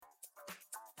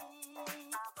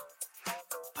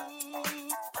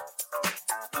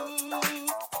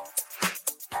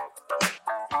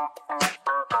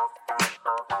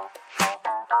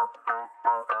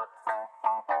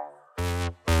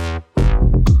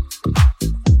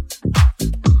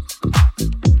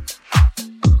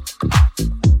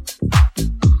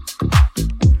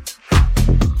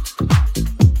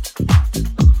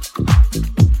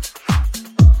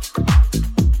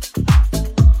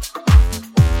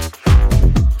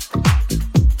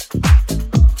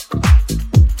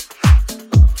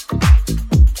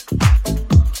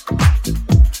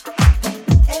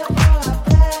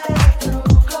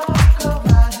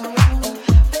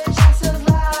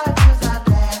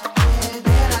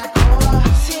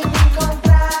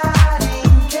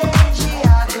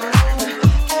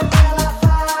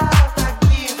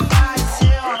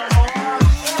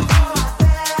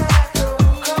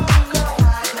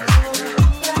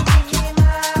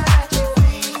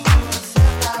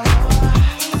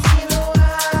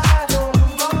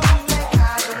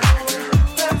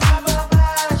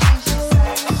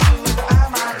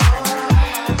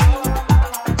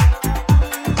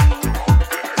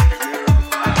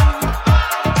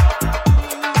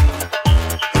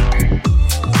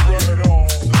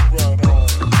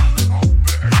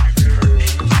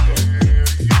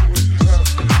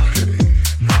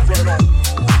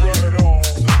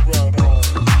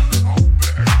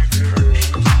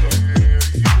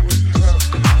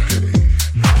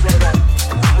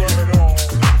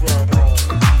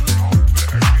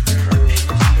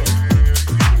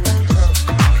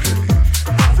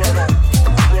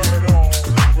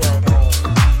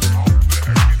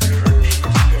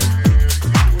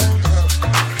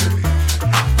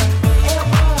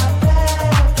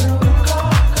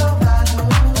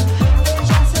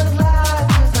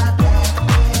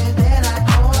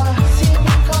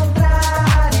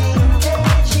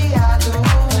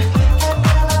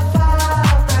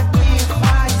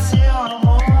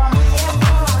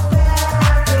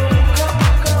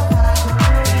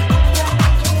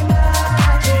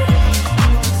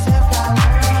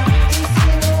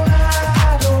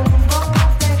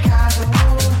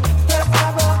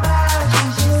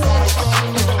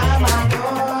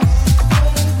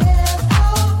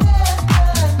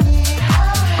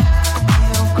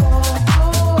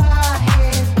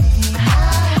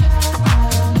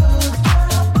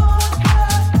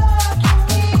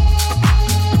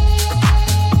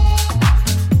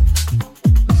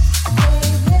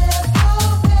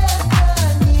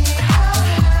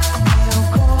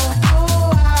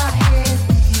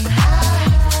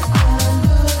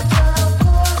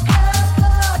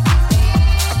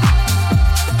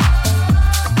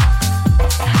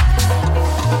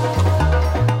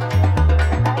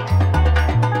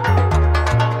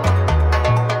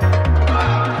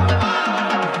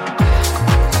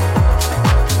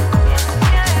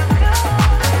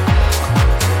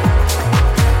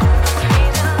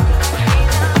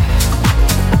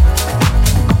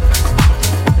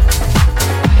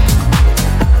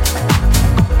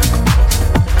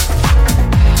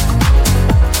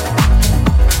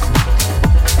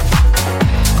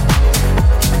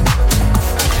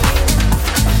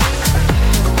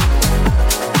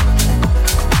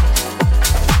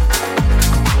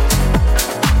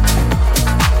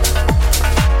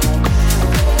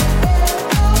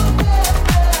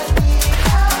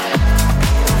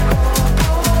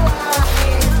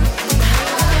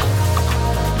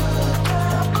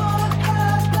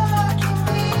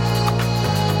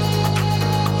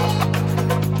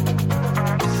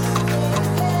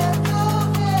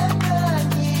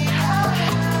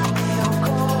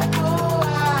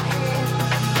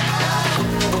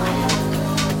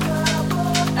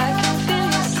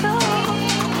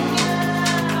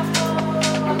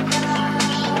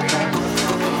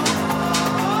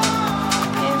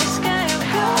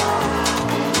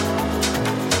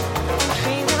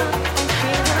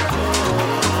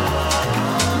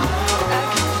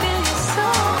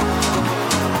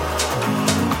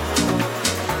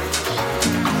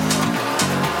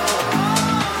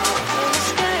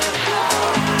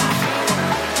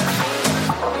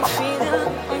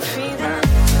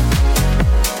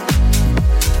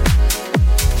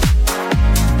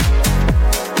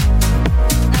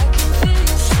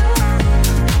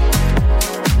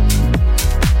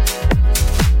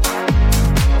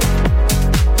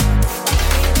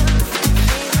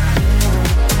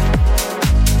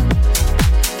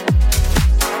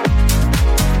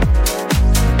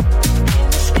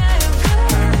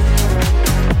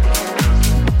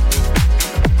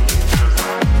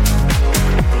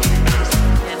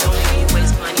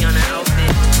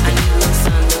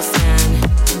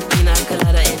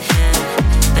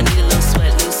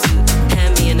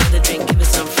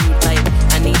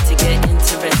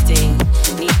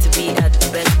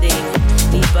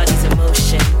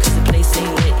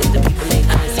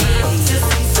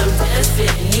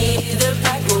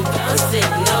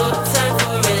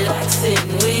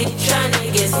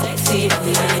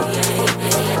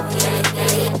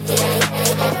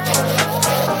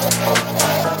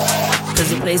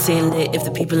place ain't lit, if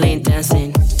the people ain't dancing.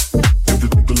 If the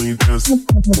people ain't dancing.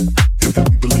 If the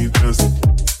people ain't dancing.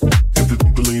 If the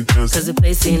people ain't dancing. Cause the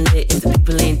place ain't lit, if the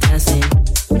people ain't dancing.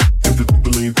 If the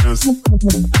people ain't dancing.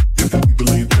 If the people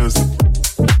ain't dancing.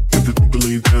 If the people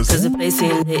ain't dancing. Cause the place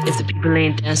ain't lit, if the people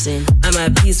ain't dancing. I'm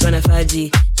at peace when I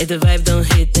 5G. If the vibe don't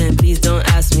hit, then please don't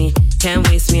ask me. Can't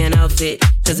waste me an outfit.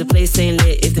 Cause the place ain't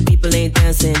lit, if the people ain't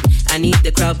dancing. I need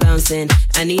the crowd bouncing.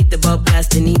 I need the ball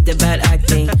blasting. Need the bad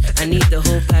acting. I need the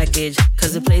whole package.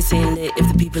 Cause the place ain't lit, if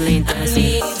the people ain't dancing. I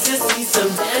need to see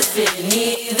some dancing.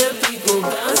 Need the people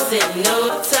bouncing.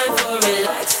 No time for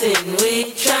relaxing.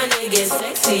 We tryna get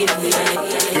sexy tonight.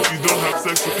 If you don't have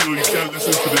sex appeal, you can't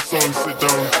listen to this song. Sit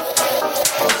down.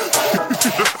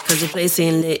 Cause the place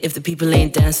ain't lit, if the people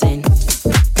ain't dancing.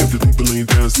 If the people ain't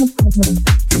dancing.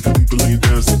 If the people ain't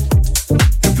dancing.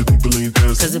 If the people ain't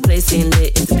dancing. Cause the place ain't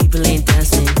lit, if the people ain't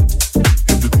dancing.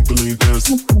 If the people ain't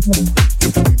dancing.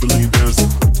 If the people ain't dancing.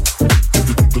 If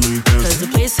the people ain't dancing. Cause the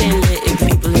place ain't lit, if the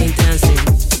people ain't dancing.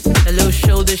 A little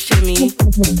shoulder shimmy,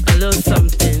 a little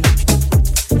something.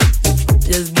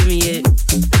 Just give me it.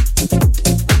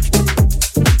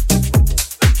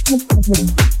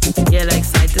 Yeah, like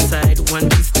side to side, 1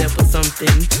 2 step or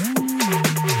something.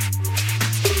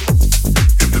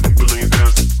 If the people ain't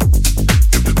dancing.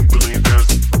 If the people ain't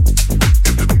dancing.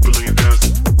 If the people ain't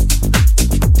dancing.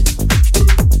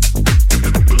 If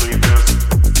the people ain't dancing.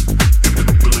 If the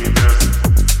people ain't dancing.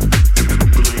 If the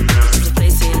people ain't dancing. The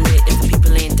place ain't lit, if the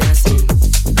people ain't dancing.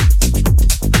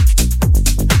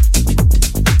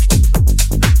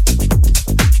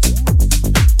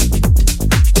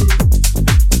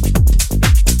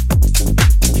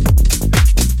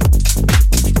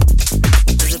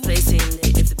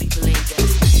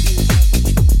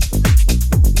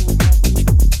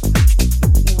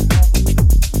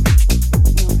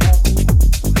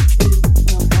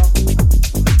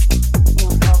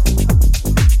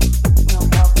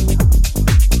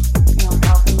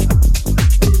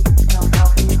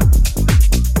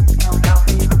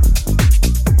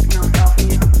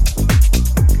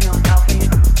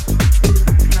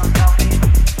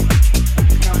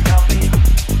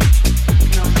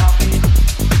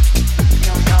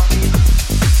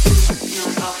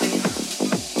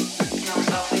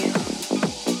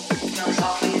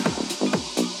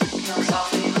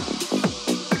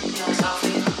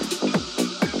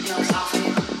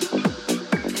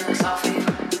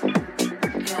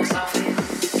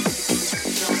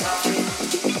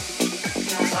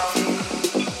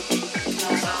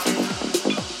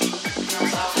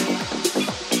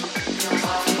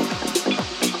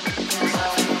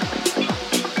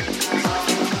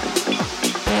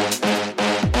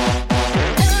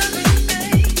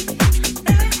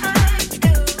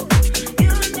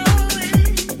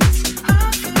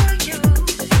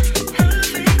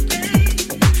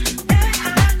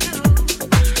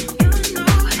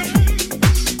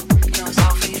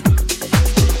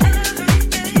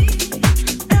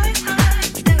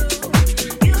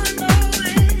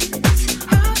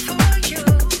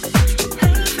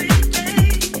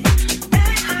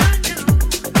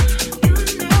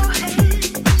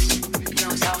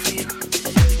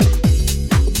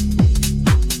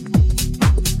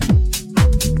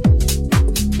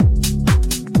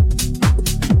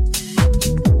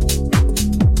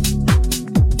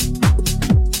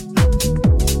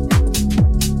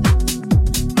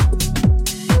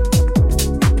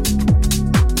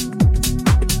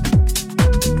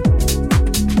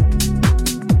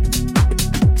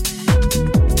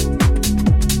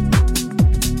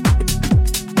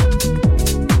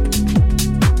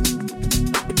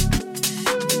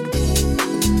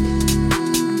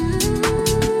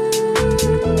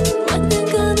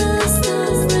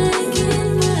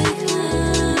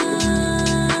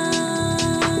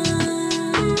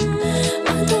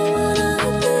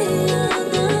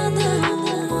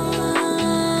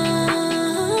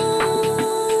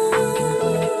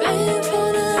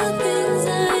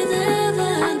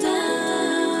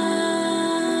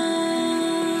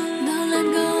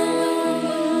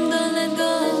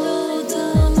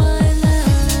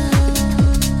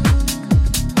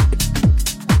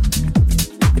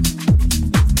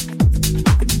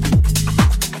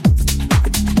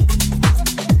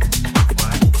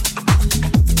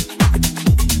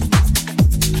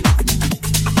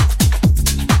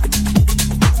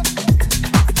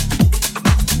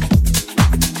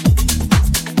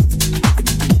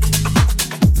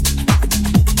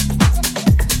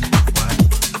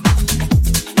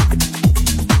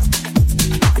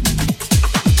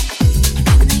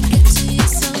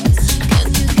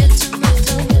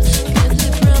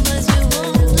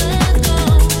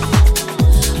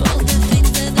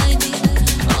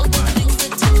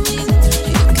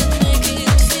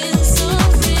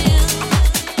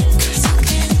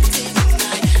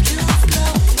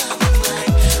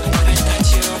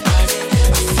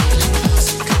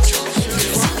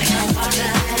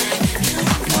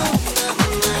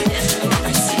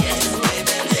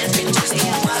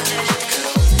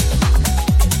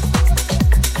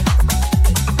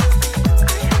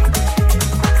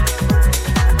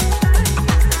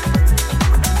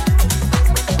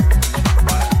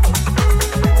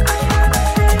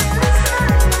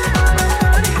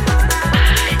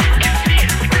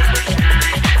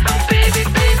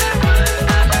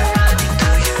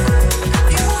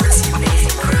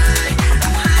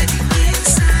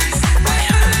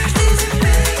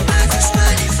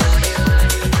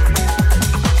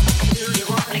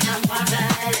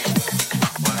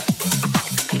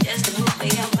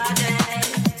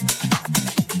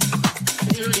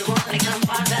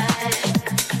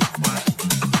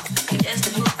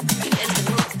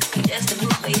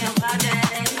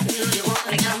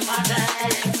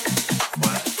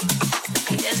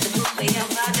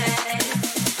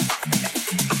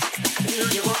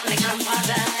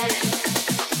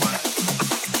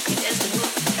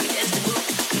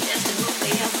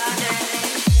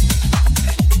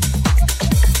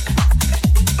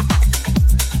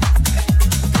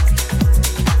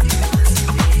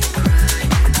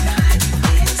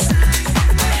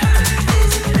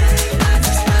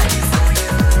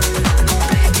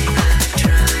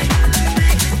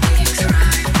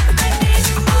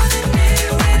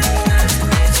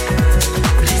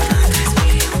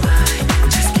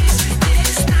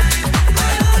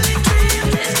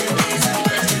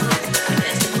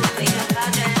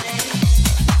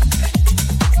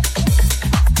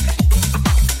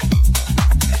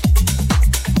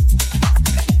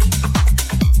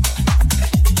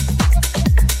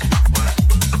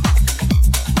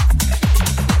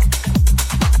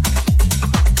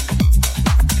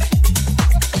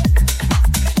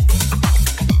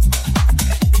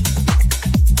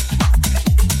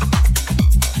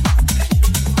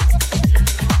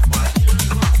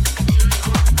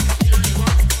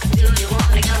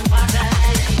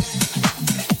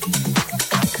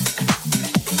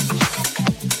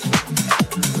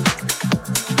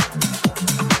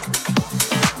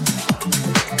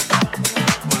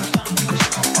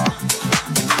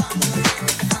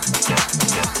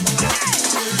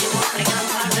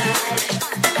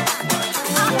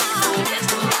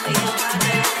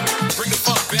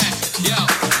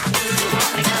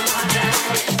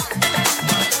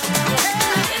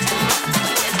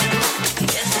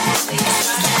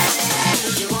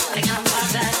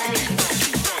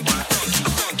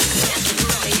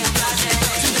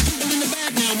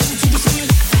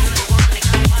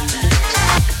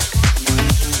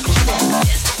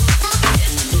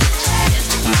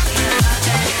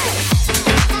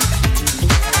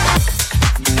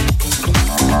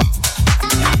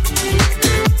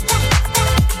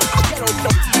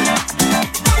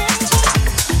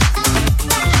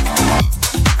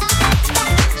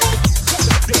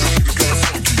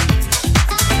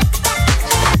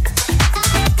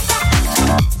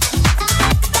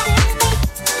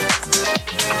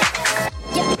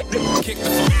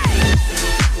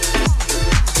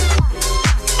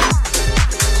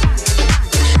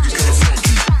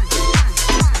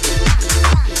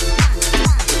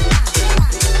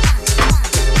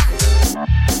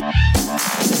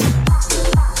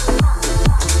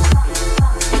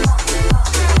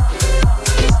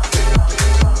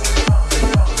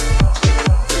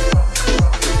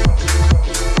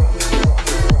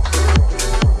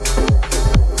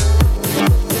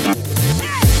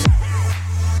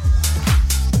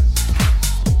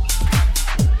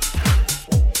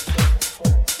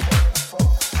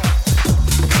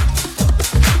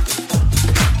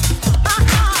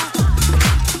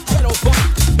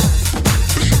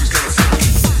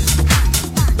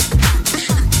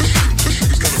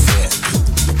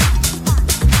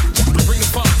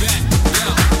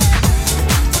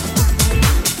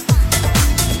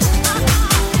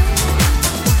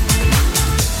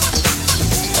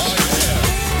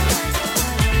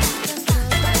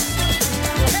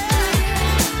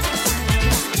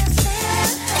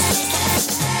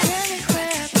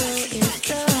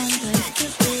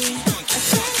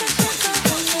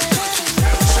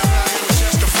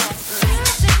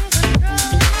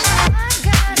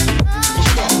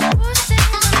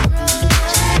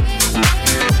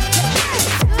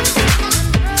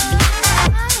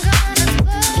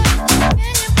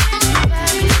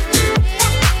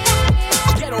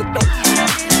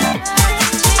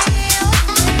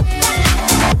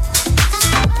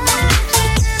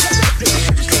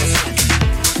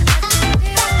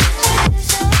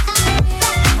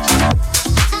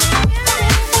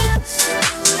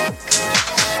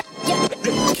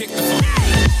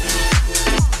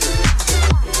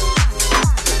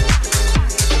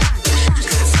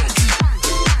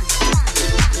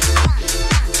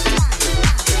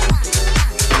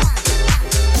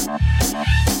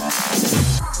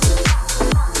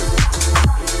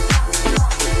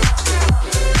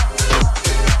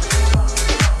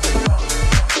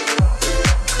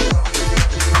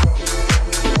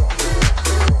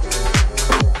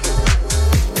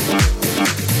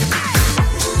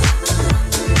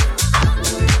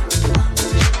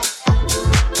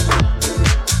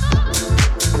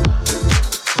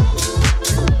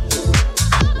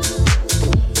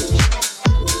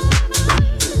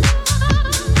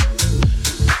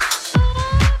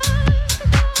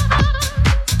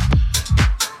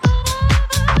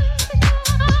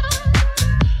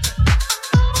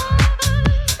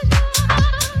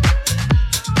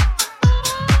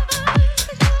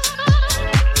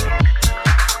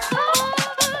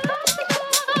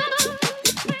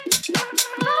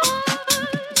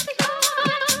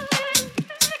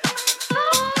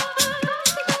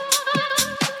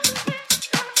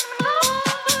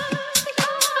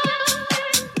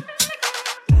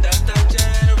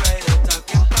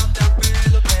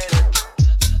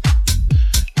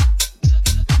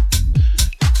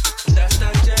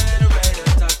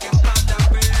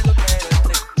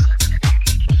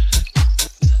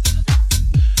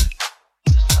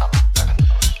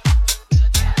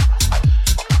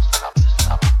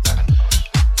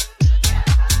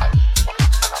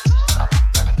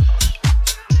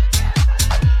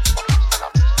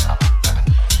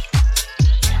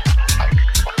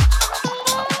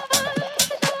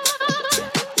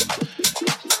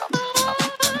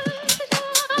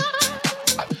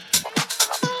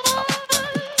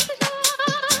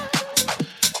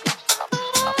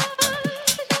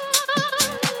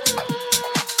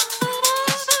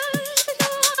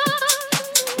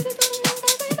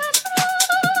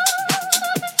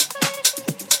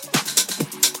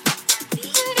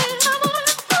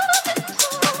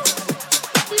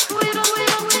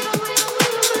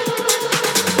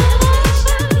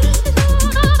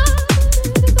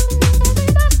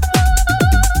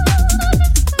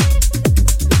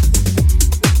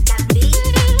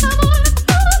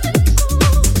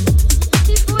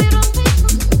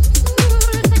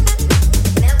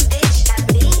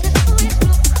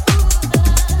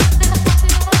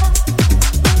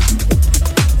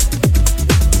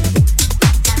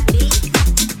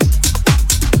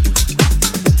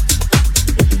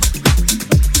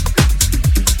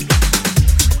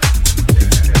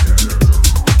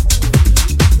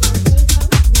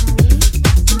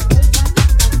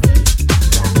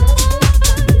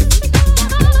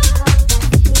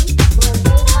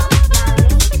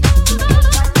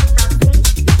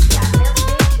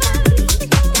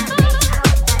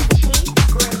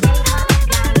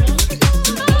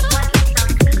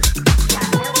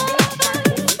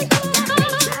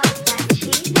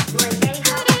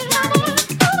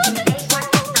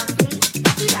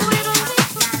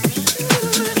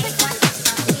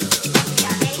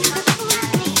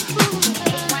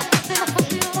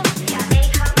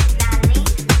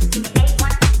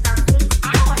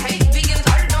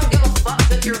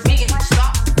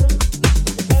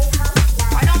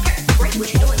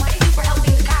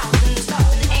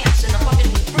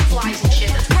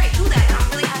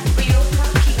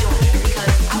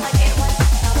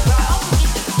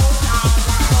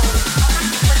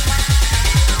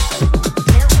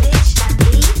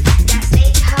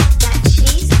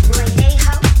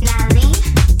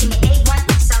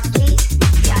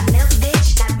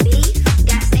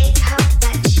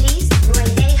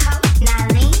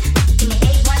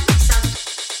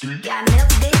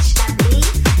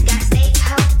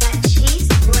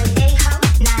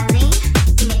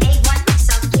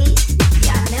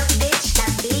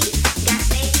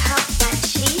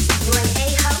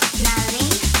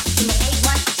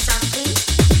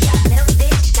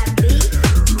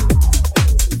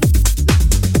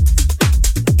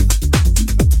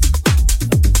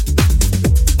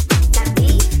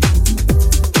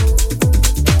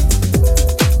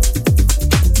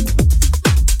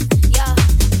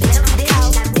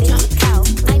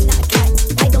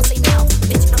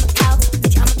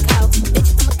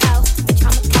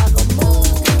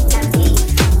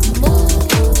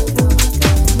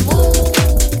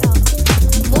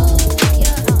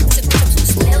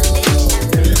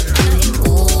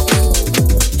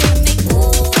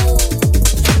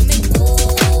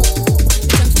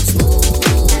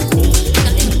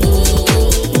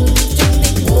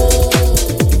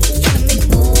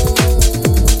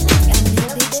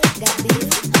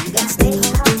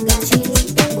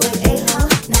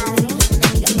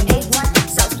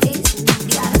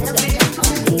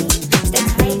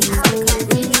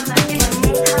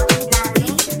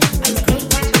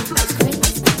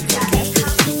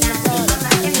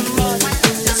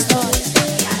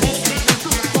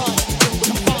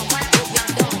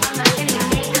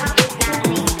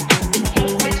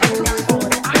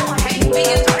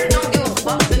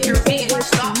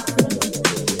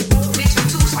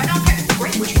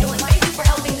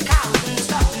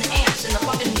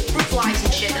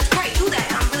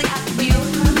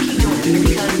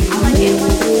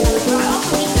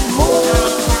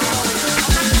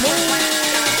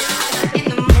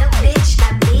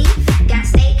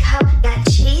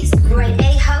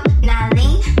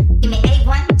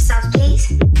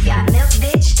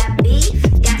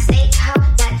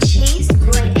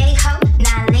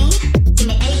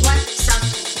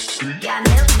 got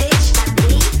milk.